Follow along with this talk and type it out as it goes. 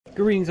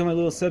Greetings, all my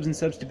little subs and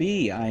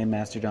subs-to-be. I am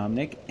Master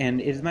Domenic,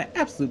 and it is my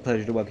absolute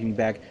pleasure to welcome you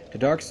back to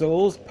Dark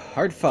Souls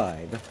Part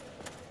 5.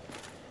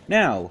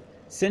 Now,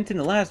 since in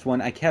the last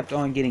one I kept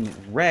on getting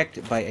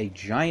wrecked by a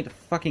giant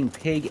fucking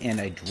pig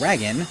and a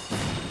dragon,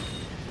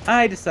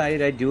 I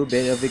decided I'd do a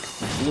bit of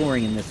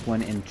exploring in this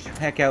one and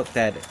check out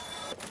that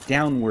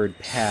downward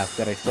path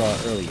that I saw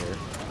earlier.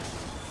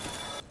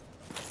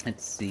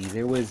 Let's see,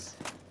 there was...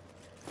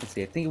 Let's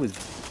see, I think it was...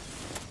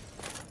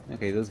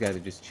 Okay, those guys are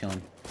just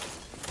chilling.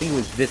 I think it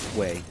was this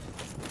way.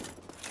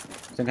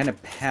 Some kind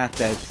of path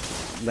that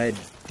led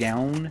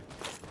down.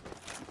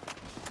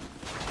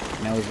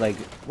 And I was like,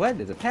 what?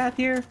 There's a path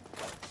here?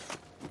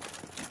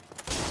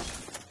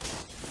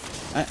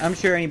 I'm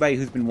sure anybody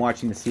who's been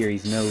watching the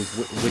series knows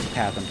which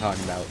path I'm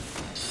talking about.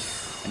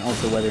 And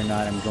also whether or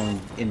not I'm going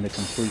in the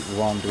complete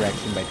wrong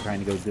direction by trying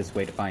to go this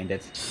way to find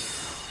it.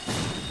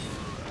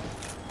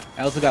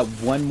 I also got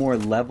one more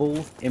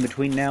level in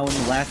between now and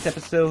the last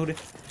episode.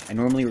 I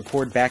normally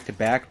record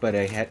back-to-back, but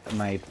I had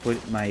my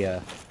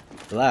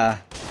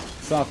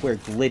software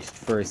glitched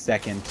for a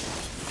second,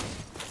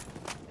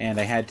 and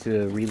I had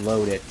to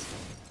reload it.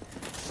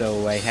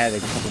 So I had a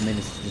couple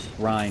minutes to just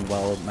grind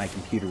while my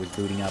computer was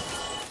booting up.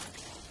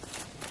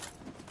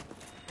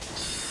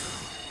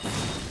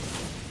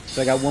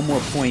 So I got one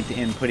more point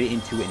and put it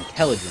into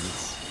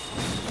intelligence.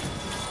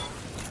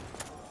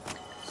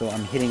 So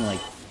I'm hitting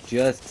like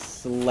just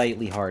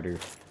slightly harder.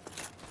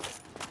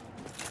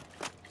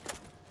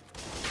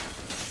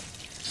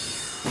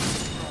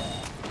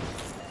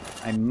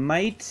 I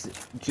might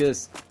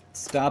just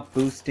stop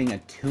boosting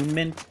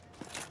attunement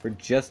for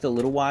just a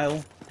little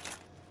while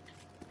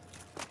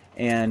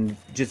and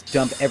just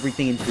dump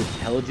everything into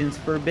intelligence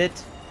for a bit.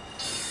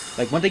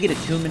 Like, once I get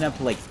attunement up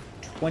to like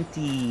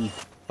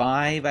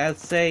 25, I'd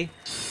say,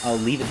 I'll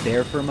leave it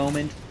there for a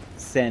moment,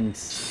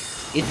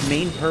 since its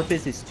main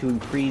purpose is to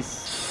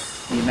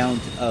increase the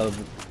amount of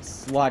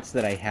slots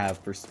that I have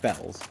for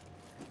spells.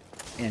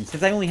 And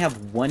since I only have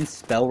one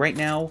spell right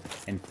now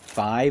and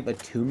 5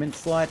 attunement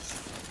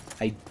slots,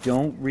 I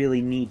don't really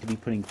need to be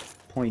putting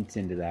points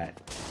into that.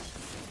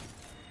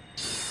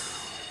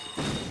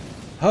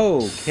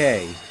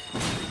 Okay.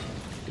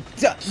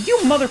 You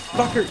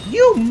motherfucker!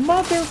 You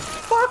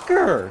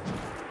motherfucker!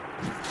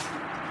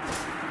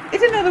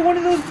 It's another one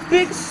of those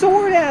big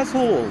sword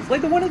assholes! Like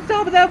the one at the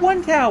top of that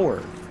one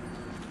tower!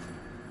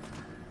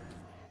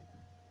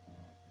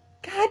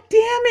 God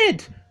damn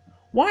it!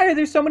 Why are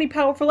there so many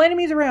powerful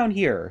enemies around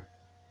here?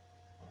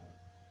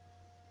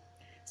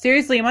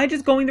 Seriously, am I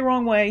just going the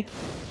wrong way?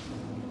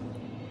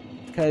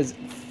 Because,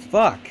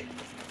 fuck.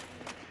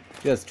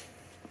 Just,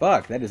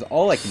 fuck. That is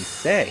all I can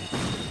say.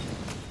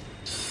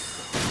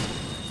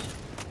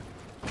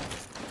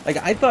 Like,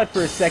 I thought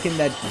for a second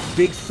that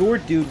big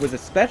sword dude was a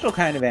special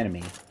kind of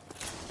enemy.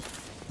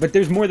 But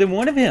there's more than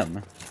one of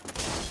him.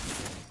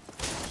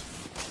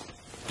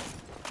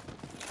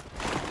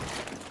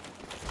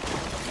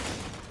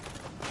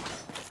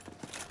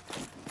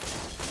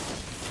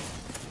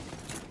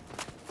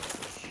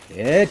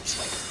 Shit.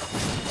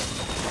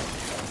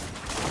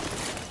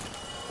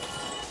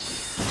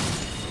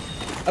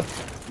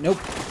 Nope.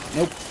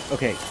 Nope.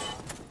 Okay.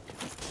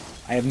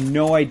 I have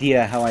no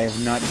idea how I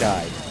have not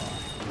died.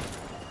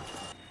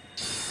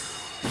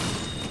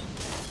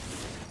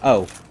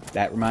 Oh,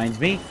 that reminds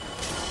me.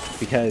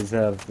 Because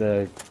of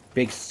the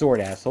big sword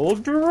asshole,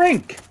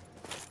 drink!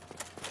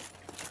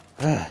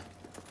 Ugh.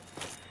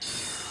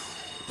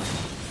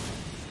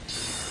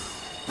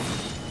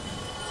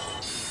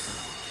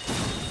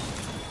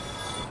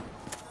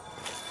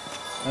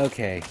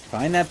 Okay,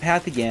 find that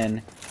path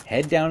again,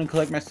 head down and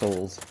collect my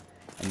souls.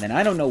 And then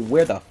I don't know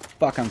where the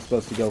fuck I'm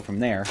supposed to go from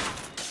there.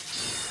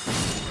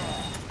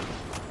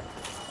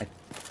 I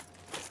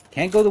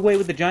can't go the way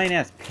with the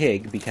giant-ass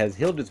pig, because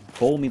he'll just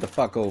bowl me the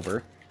fuck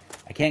over.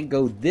 I can't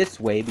go this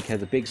way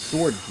because of big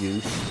sword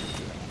juice.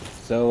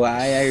 So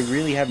I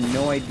really have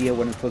no idea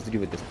what I'm supposed to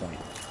do at this point.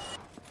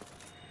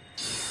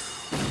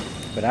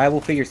 But I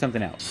will figure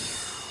something out.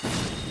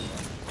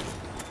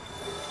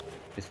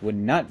 This would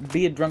not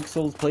be a Drunk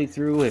Souls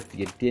playthrough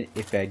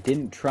if I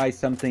didn't try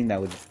something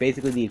that was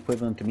basically the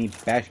equivalent to me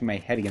bashing my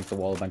head against the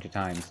wall a bunch of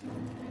times.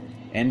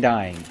 And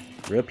dying.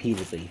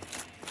 Repeatedly.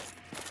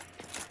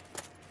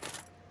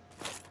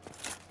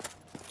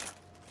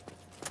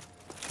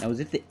 Now,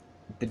 was it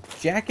the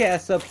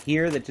jackass up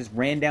here that just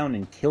ran down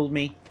and killed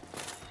me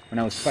when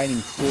I was fighting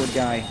Sword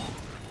Guy?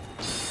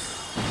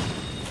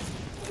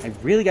 I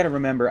really gotta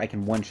remember I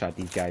can one-shot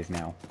these guys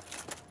now.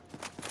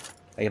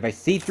 Like, if I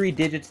see 3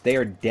 digits, they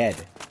are dead.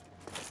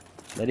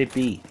 Let it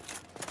be.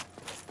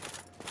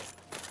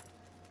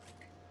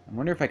 I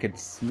wonder if I could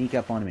sneak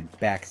up on him and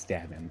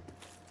backstab him.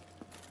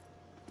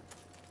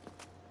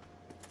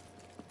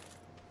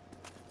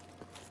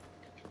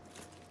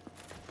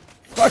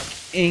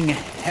 Fucking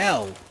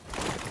hell!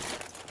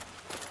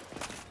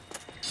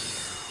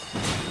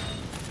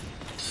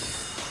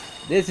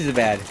 This is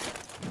bad.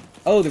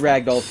 Oh, the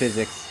ragdoll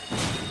physics.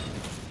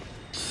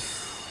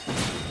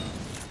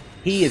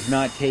 He is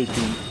not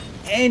taking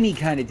any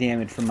kind of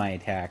damage from my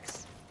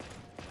attacks.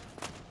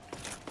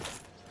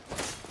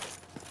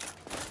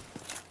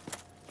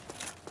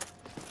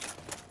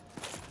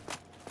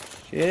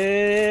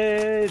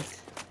 Shit!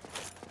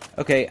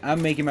 Okay,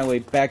 I'm making my way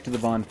back to the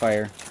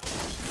bonfire.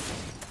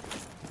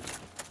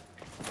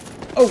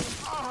 Oh!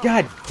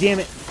 God damn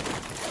it!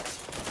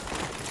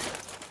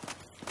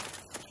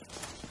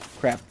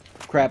 Crap.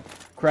 Crap.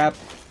 Crap.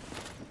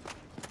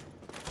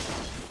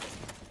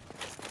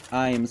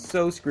 I am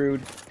so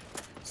screwed.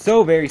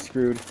 So very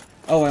screwed.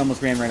 Oh, I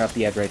almost ran right off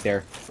the edge right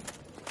there.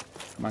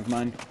 Come on, come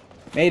on.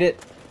 Made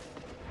it!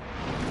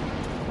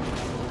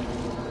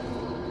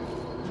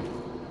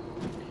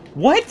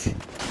 What?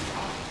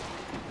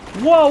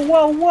 Whoa,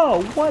 whoa,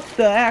 whoa! What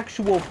the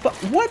actual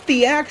what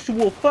the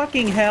actual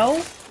fucking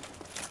hell?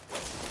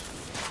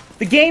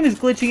 The game is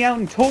glitching out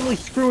and totally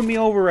screwing me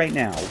over right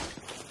now.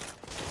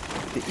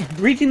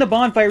 Reaching the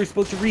bonfire is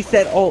supposed to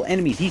reset all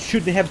enemies. He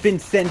should have been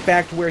sent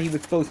back to where he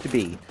was supposed to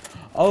be.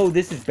 Oh,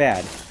 this is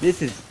bad.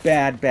 This is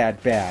bad,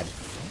 bad, bad.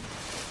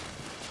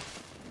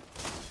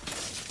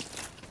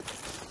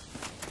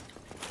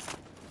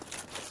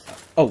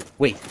 Oh,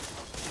 wait.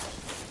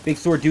 Big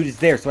sword dude is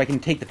there, so I can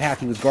take the path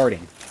he was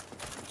guarding.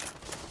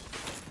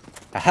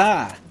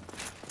 Aha!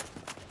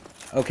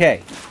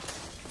 Okay.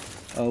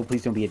 Oh,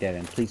 please don't be a dead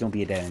end. Please don't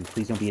be a dead end.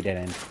 Please don't be a dead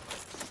end.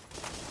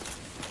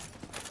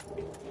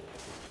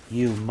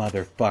 You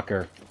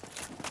motherfucker.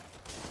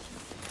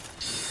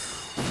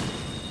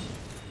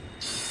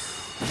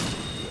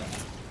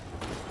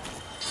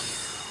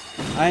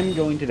 I'm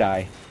going to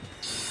die.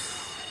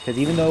 Because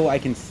even though I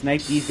can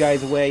snipe these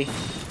guys away,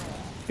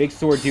 Big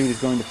Sword Dude is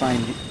going to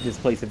find this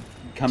place and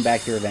come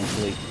back here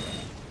eventually.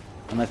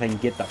 Unless I can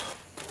get the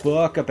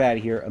fuck up out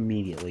of here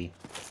immediately.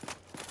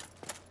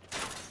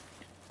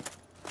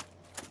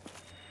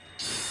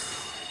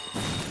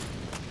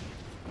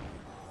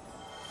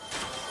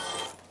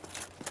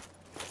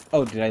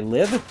 Oh, did I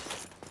live?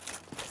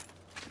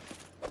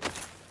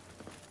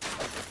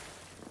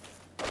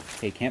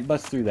 Okay, can't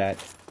bust through that.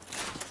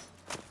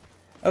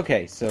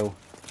 Okay, so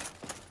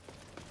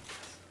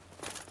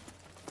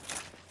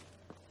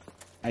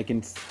I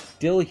can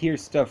still hear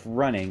stuff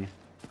running,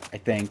 I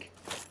think,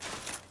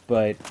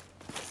 but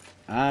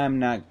I'm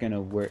not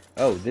gonna worry.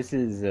 Oh, this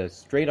is a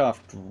straight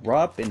off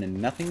drop into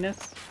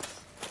nothingness.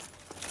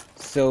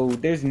 So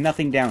there's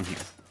nothing down here,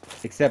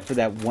 except for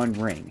that one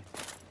ring.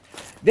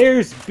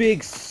 There's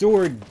Big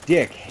Sword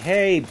Dick.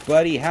 Hey,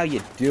 buddy, how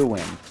you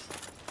doing?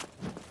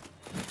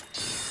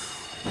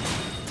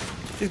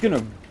 Just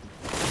gonna...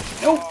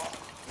 Nope!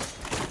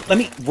 Let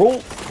me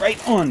roll right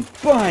on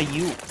by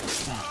you.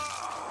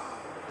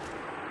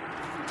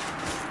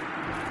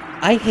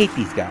 I hate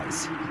these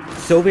guys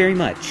so very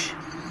much.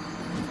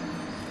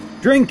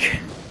 Drink!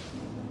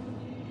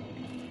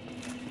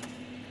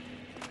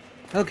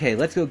 Okay,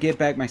 let's go get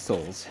back my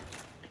souls.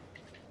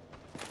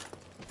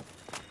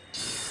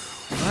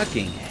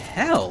 Fucking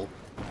hell!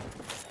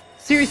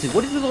 Seriously,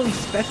 what is with all these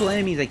special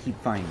enemies I keep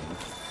finding?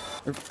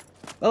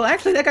 Well,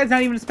 actually, that guy's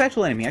not even a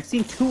special enemy. I've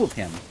seen 2 of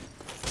him.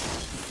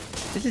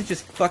 This is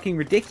just fucking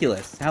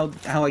ridiculous, how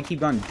I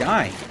keep on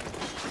dying.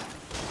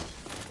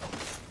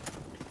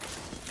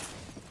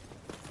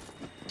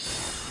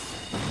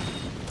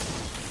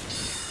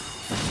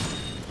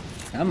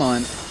 Come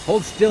on,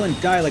 hold still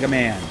and die like a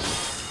man.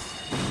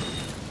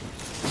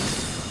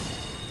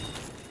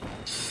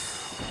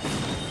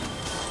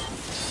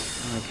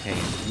 Okay,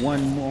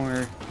 one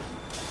more.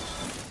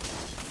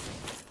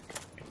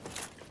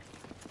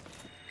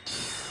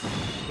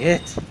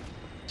 Shit.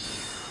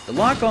 The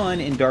lock-on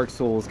in Dark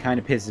Souls kind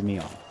of pisses me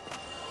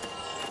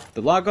off.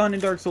 The lock-on in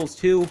Dark Souls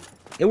 2,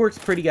 it works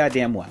pretty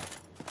goddamn well.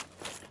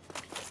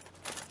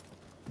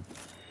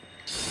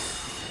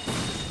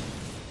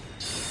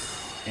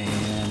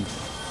 And...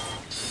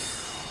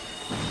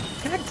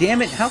 God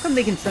damn it, how come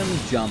they can suddenly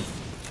jump?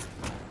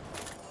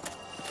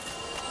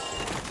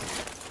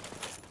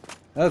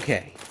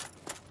 Okay.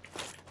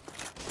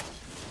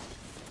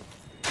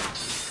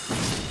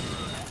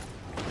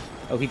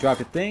 Oh, he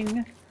dropped a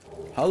thing.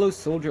 Hollow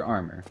soldier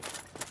armor.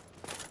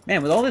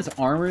 Man, with all this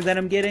armor that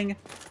I'm getting,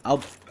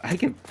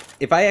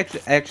 if I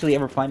actually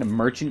ever find a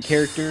merchant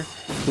character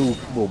who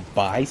will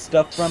buy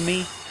stuff from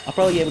me, I'll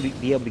probably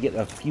be able to get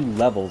a few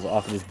levels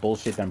off of this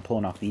bullshit that I'm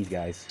pulling off these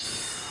guys.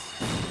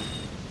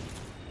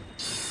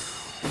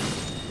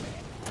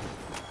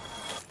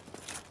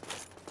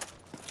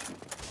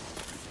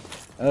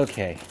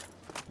 Okay.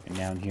 Get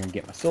down here and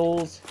get my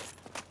souls.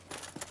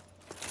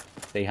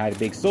 Say hi to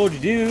Big Soldier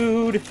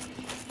Dude!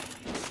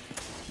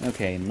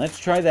 Okay, and let's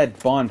try that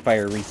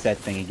bonfire reset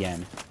thing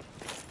again.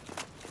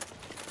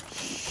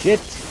 Shit!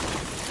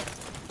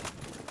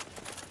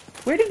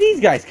 Where did these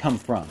guys come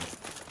from?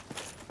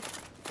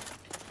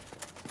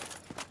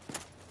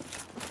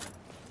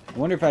 I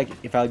wonder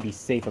if I'd be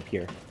safe up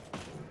here.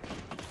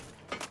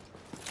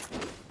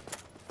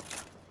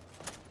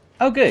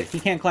 Oh good, he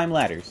can't climb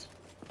ladders.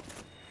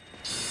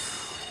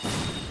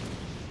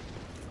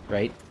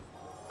 Right?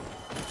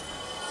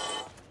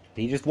 Is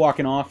he just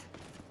walking off?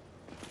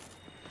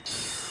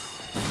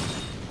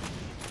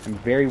 I'm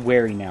very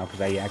wary now,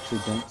 because I actually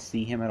don't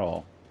see him at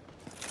all.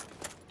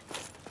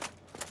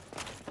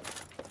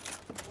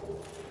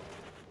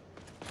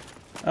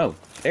 Oh,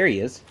 there he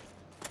is.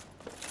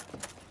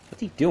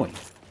 he doing?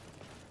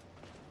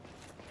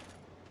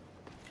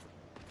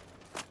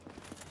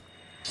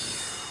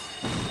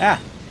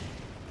 Ah!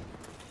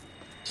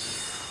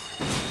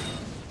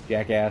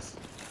 Jackass.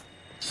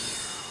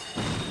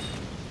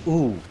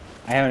 Ooh,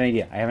 I have an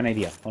idea. I have an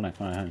idea. Hold on,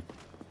 hold on, hold on.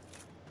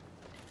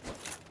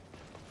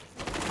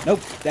 Nope,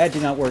 that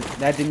did not work.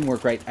 That didn't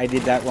work right. I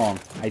did that wrong.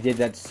 I did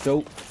that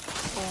so...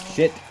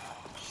 Shit.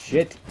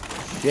 Shit.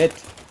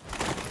 Shit.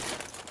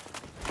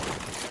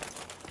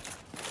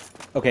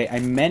 Okay, I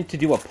meant to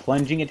do a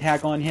plunging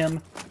attack on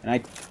him,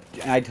 and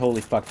I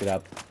totally fucked it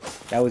up.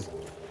 That was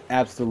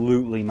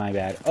absolutely my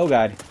bad. Oh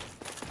god.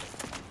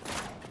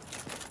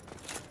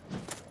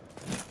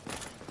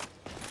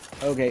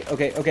 Okay,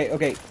 okay, okay,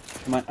 okay.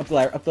 Come on, up the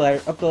ladder, up the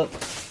ladder, up the...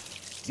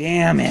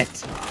 Damn it!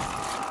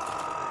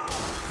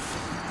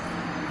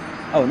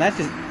 Oh, and that's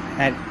just...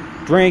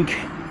 Drink!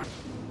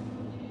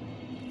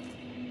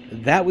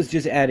 That was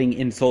just adding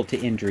insult to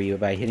injury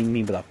by hitting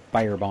me with a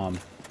firebomb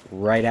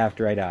right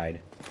after I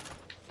died.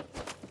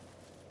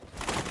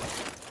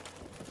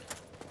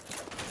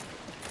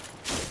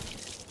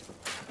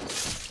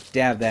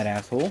 Stab that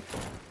asshole.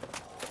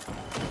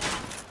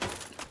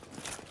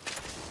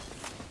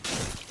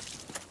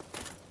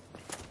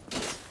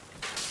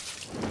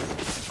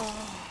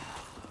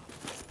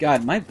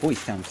 God, my voice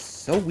sounds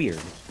so weird.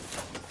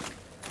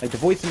 Like the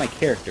voice of my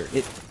character.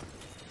 It...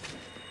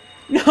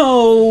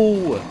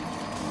 No!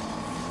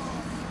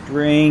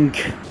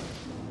 Drink.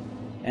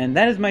 And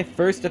that is my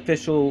first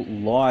official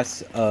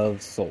loss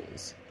of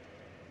souls.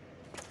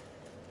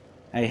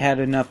 I had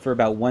enough for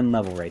about one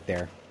level right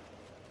there.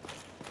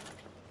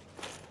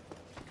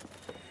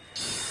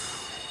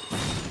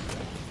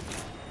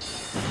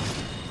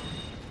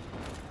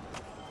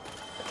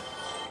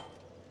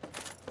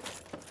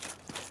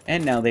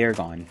 And now they are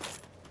gone.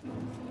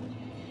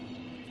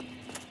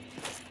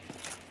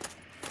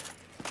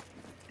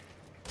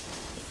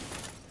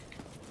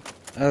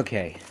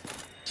 Okay.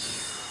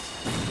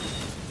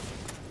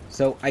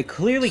 So, I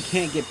clearly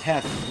can't get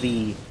past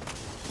the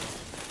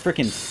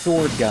frickin'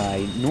 sword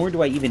guy, nor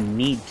do I even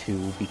need to,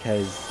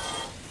 because,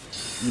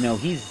 you know,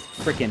 he's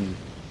frickin'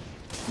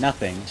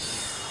 nothing.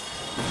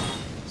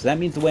 So that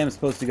means the way I'm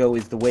supposed to go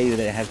is the way that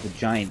it has the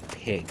giant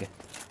pig.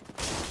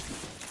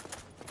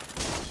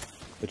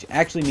 Which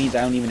actually means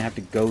I don't even have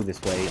to go this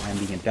way. I'm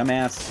being a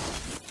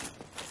dumbass.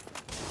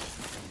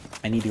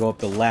 I need to go up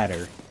the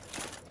ladder.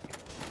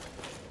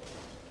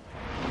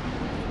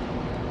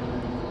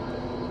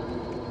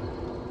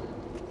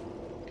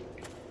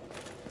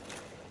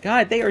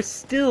 God, they are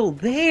still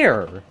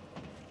there!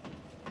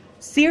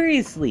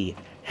 Seriously,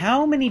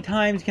 how many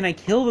times can I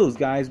kill those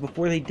guys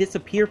before they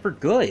disappear for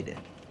good?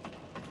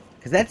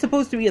 Because that's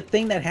supposed to be a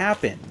thing that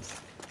happens.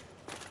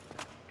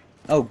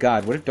 Oh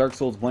god, what if Dark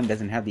Souls 1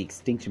 doesn't have the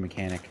extinction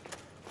mechanic?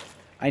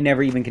 I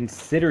never even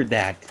considered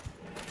that.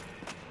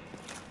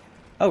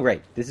 Oh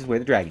right, this is where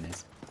the dragon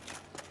is.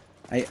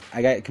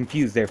 I got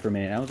confused there for a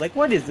minute. I was like,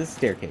 what is this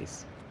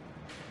staircase?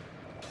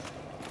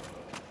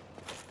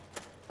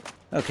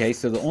 Okay,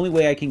 so the only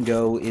way I can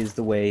go is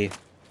the way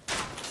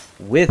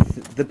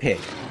with the pig.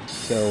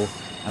 So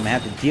I'm gonna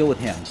have to deal with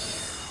him.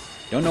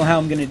 Don't know how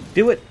I'm gonna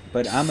do it,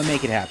 but I'm gonna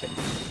make it happen.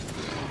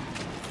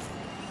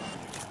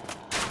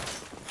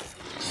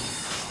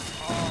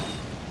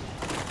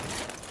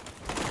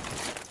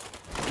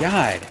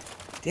 God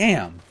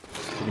damn.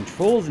 The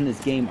controls in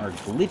this game are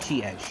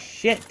glitchy as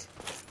shit.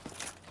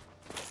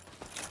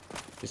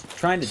 Just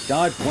trying to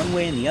dodge one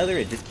way and the other,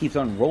 it just keeps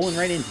on rolling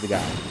right into the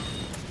guy.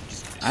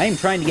 I am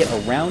trying to get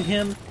around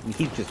him, and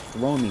he keeps just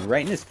throwing me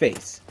right in his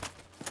face.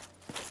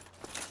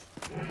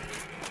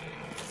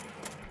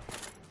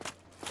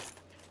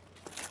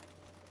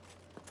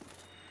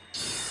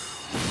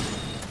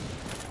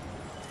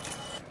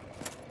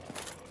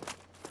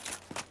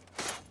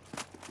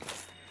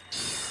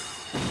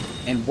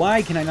 And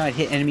why can I not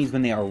hit enemies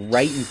when they are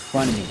right in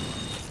front of me?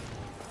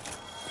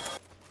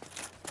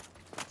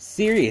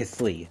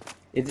 Seriously.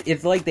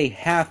 It's like they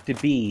have to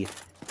be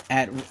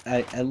at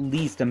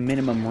least a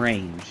minimum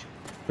range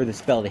for the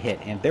spell to hit.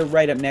 And if they're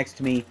right up next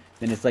to me,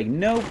 then it's like,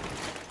 nope.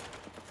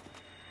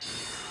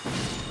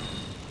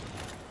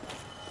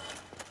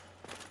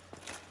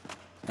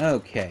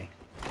 Okay.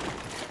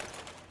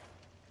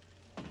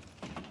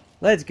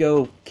 Let's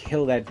go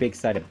kill that big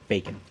side of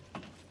bacon.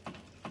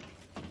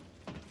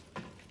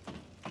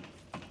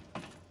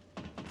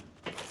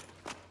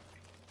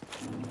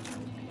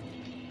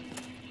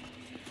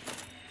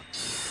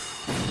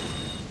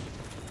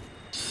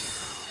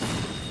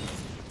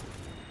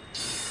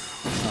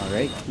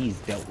 Alright, he's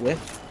dealt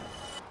with.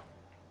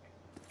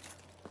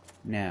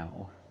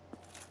 Now.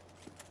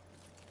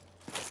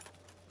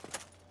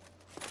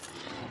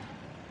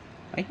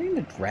 Am I hearing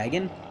the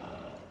dragon?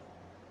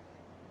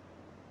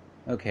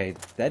 Okay,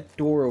 that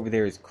door over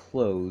there is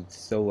closed,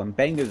 so I'm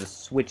betting there's a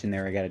switch in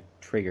there I gotta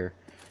trigger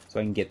so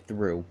I can get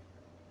through.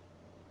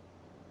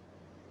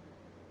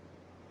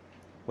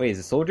 Wait, is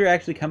the soldier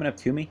actually coming up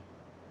to me?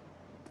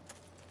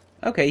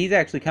 Okay, he's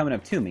actually coming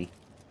up to me.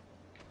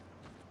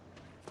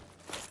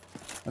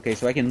 Okay,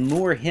 so I can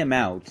lure him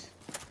out.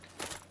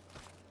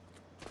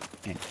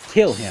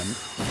 kill him.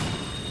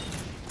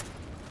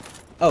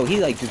 Oh, he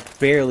like just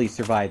barely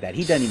survived that.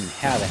 He doesn't even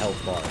have a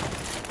health bar.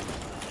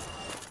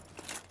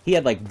 He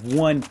had like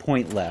 1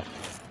 point left.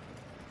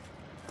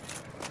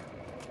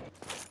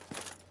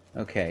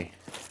 Okay.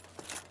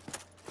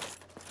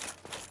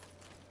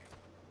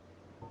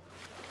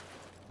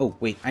 Oh,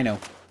 wait, I know.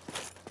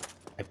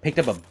 I picked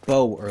up a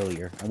bow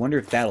earlier. I wonder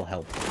if that'll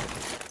help.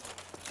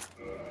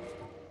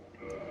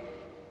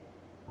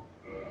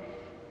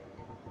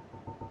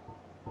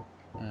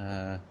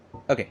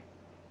 Okay.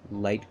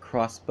 Light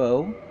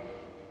crossbow.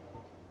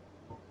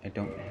 I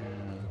don't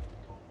have...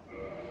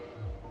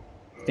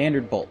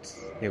 Standard bolts.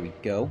 There we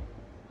go.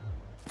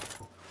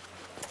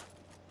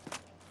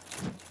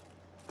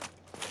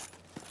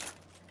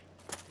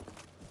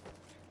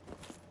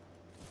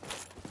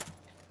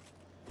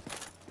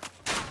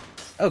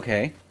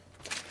 Okay.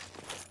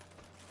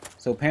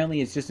 So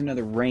apparently it's just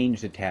another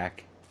ranged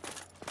attack.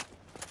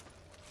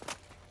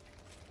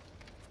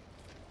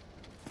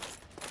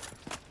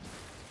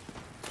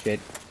 Shit.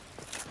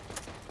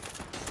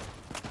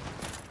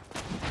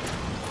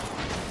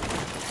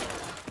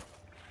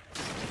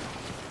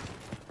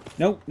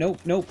 Nope, nope,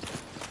 nope.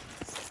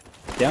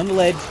 Down the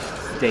ledge.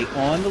 Stay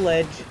on the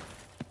ledge.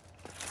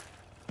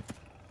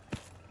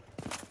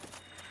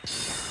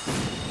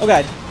 Oh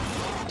god.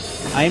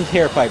 I am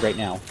terrified right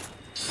now.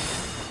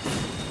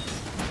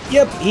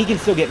 Yep, he can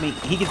still get me.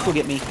 He can still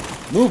get me.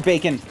 Move,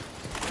 Bacon.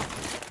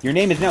 Your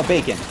name is now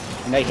Bacon,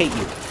 and I hate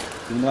you.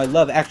 Even though I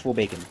love actual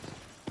bacon.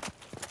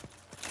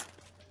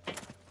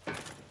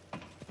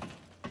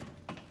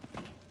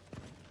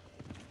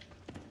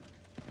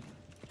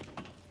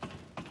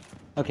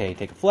 Okay,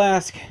 take a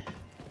flask.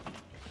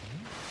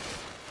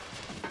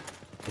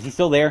 Is he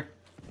still there?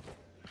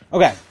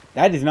 Okay,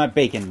 that is not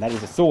bacon. That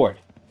is a sword.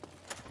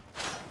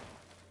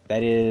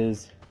 That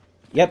is...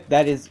 Yep,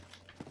 that is...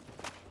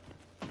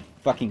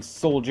 Fucking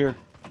soldier.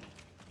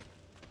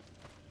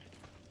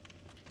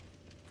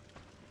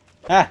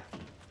 Ah!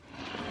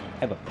 I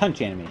have a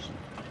punch animation.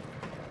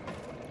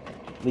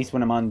 At least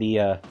when I'm on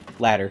the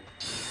ladder.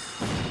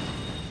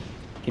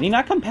 Can he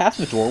not come past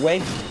the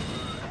doorway?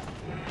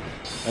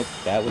 Nope,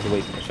 that was a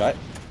waste of a shot.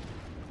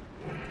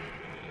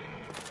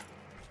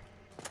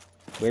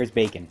 Where's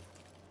Bacon?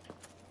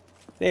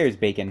 There's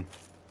Bacon.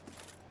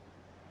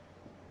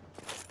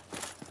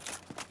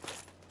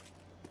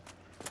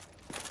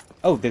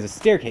 Oh, there's a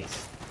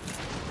staircase.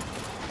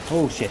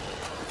 Oh, shit.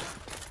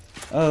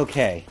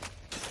 Okay.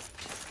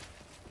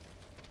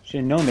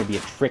 Should have known there'd be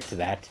a trick to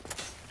that.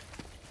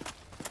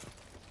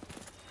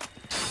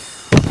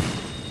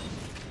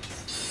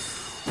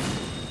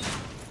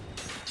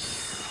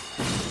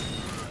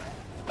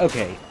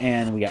 Okay,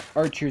 and we got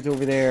archers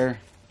over there.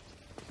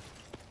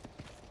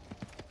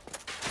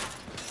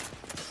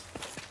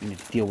 I'm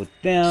gonna deal with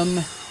them.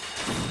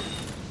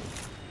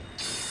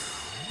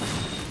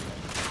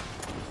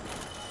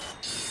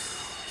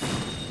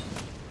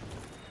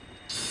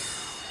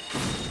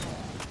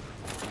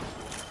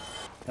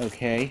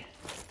 Okay.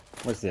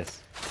 What's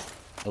this?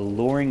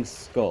 Alluring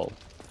skull.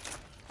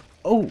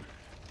 Oh!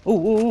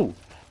 Oh!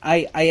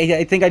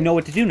 I think I know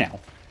what to do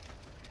now.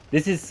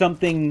 This is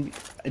something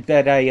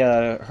that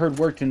I heard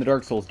worked in the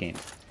Dark Souls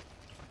games.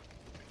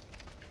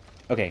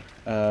 Okay,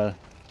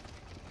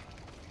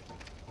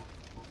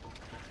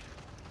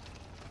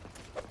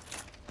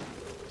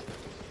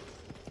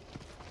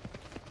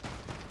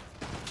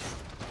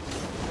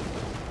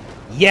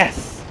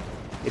 Yes!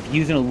 If you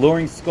use an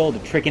alluring skull to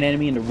trick an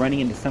enemy into running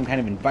into some kind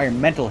of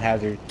environmental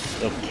hazard,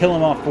 it'll kill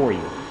him off for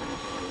you.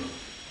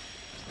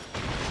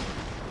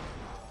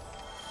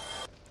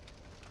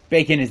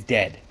 Bacon is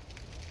dead.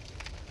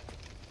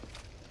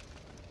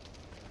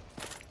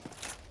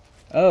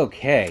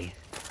 Okay.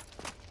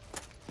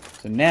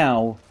 So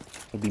now,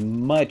 it'll be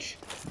much,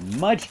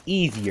 much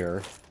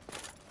easier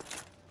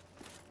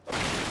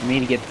for me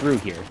to get through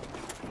here.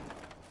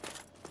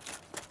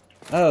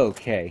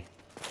 Okay.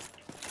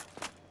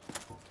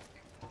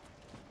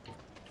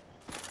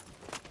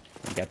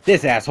 We got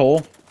this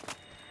asshole.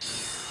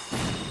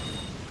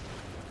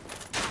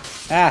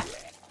 Ah!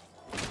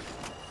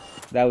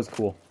 That was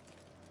cool.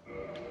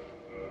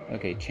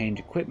 Okay, change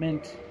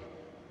equipment.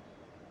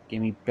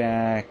 Give me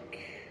back...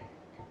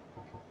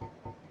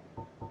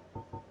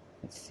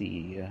 Let's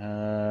see, do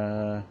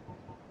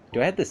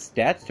I have the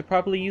stats to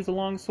properly use a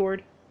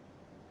longsword?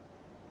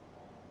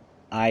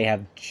 I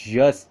have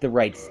just the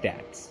right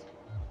stats.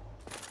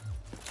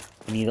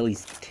 I need at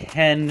least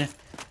 10,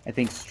 I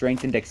think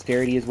strength and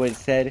dexterity is what it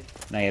said,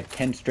 and I have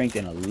 10 strength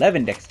and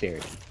 11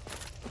 dexterity.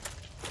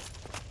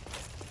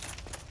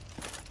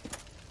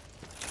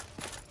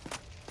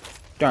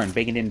 Darn,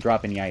 Bacon didn't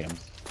drop any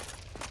items.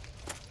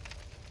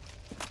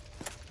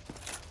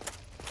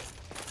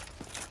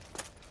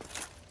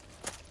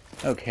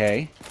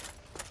 Okay.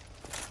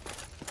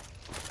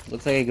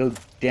 Looks like I go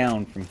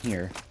down from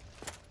here.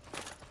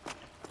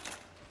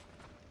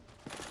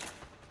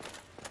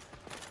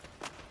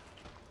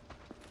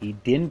 He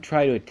didn't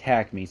try to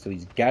attack me, so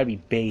he's gotta be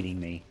baiting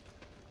me.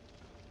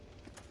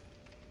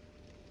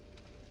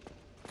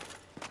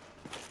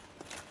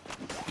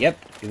 Yep,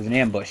 it was an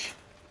ambush.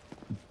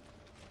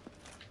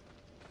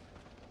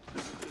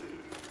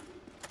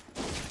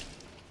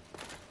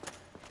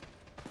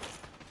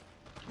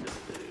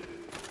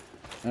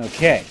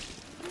 Okay.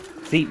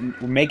 See,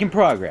 we're making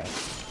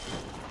progress.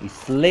 We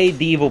slayed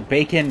the evil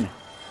bacon.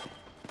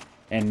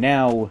 And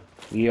now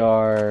we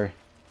are...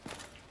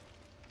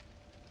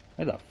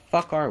 Where the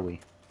fuck are we?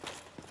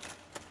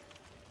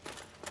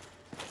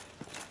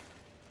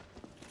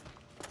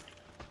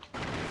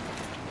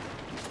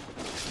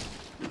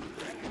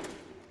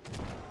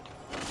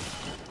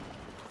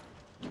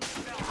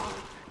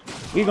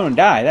 We're gonna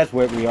die, that's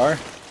where we are.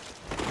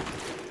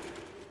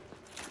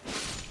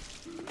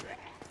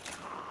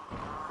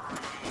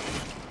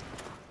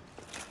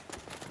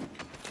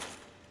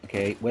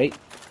 Okay, wait.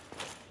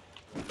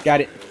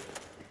 Got it.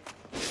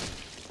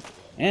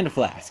 And a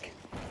flask.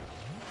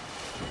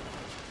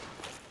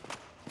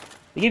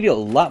 They give you a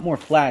lot more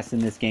flasks in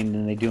this game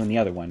than they do in the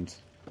other ones.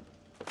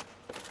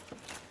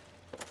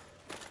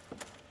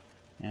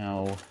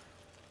 Now,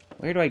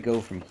 where do I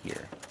go from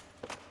here?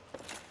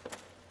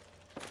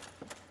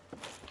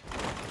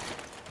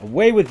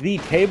 Away with the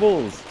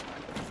tables!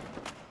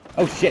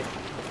 Oh shit!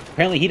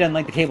 Apparently he doesn't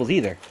like the tables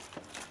either.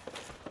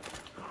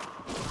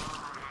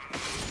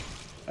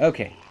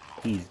 Okay,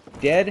 he's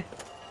dead.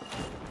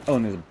 Oh,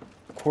 and there's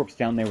a corpse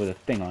down there with a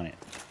thing on it.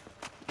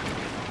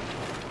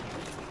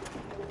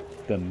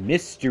 The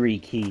mystery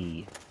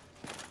key.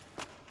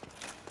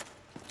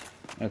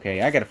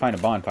 Okay, I gotta find a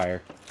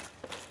bonfire.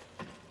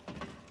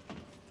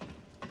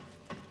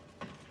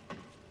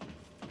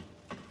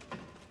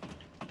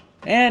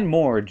 And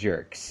more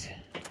jerks.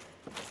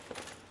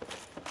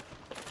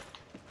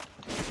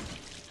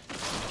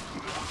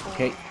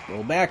 Okay,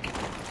 roll back.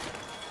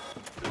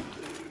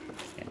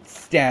 And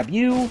stab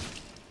you.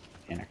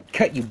 And I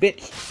cut you,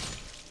 bitch.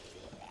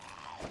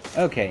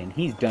 Okay, and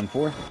he's done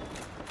for.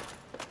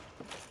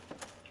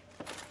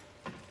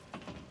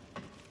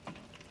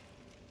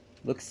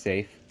 Looks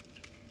safe.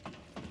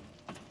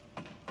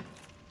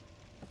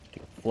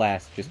 Take a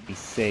flask, just be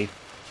safe.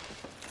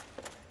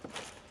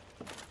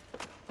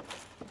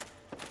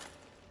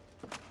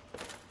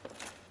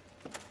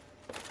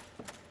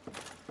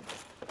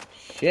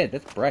 Shit,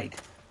 that's bright.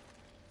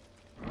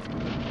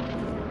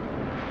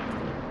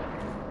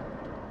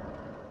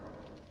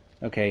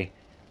 Okay.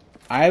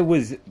 I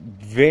was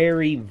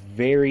very,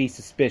 very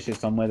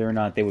suspicious on whether or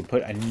not they would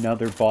put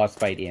another boss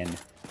fight in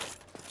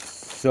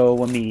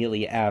so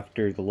immediately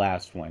after the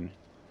last one.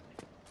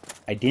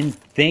 I didn't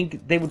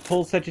think they would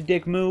pull such a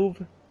dick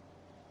move,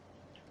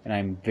 and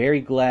I'm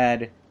very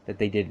glad that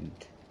they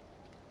didn't.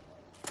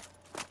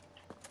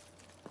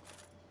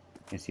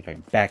 Let's see if I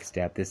can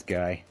backstab this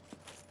guy.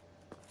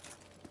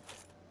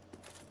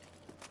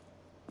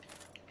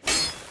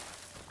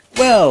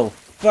 Well,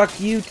 fuck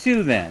you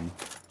too then.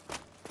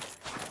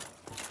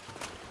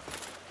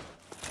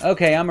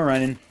 Okay, I'm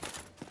a-running.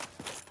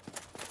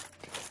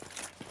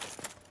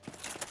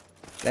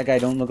 That guy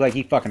don't look like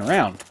he fucking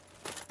around.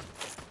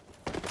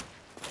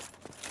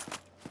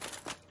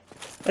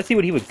 Let's see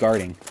what he was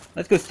guarding.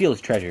 Let's go steal his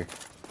treasure.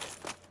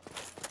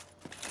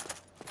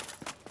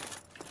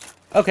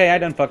 Okay, I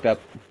done fucked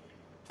up.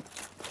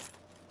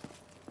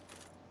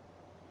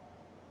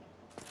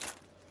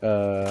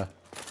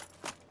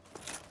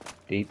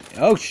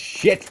 Oh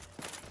shit!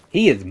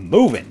 He is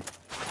moving!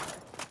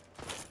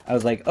 I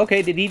was like,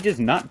 okay, did he just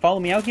not follow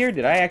me out here?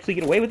 Did I actually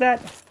get away with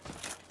that?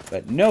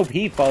 But nope,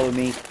 he followed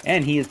me,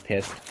 and he is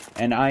pissed,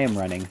 and I am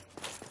running.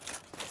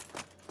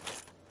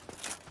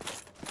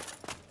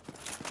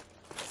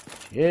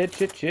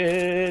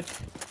 Shit.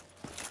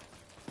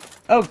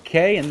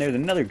 Okay, and there's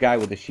another guy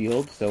with a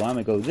shield, so I'm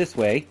gonna go this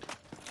way.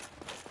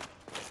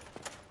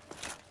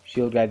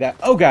 Shield guy that...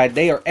 Oh god,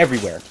 they are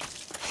everywhere.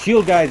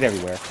 Shield guys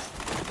everywhere.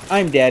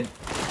 I'm dead.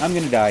 I'm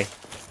gonna die.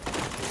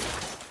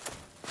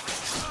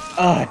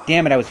 Ah, oh,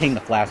 damn it, I was hitting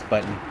the flask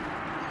button.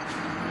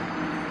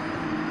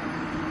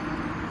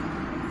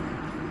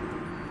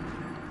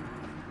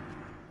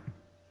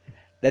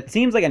 That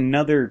seems like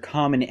another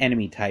common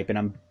enemy type, and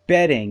I'm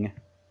betting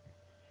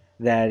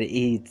that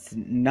it's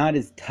not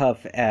as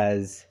tough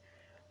as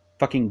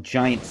fucking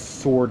giant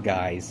sword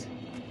guys.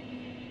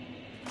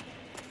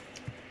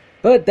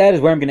 But that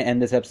is where I'm going to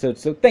end this episode,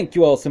 so thank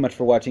you all so much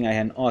for watching. I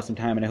had an awesome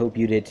time, and I hope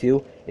you did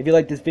too. If you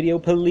liked this video,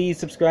 please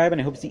subscribe,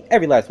 and I hope to see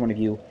every last one of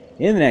you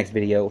in the next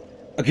video.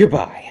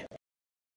 Goodbye.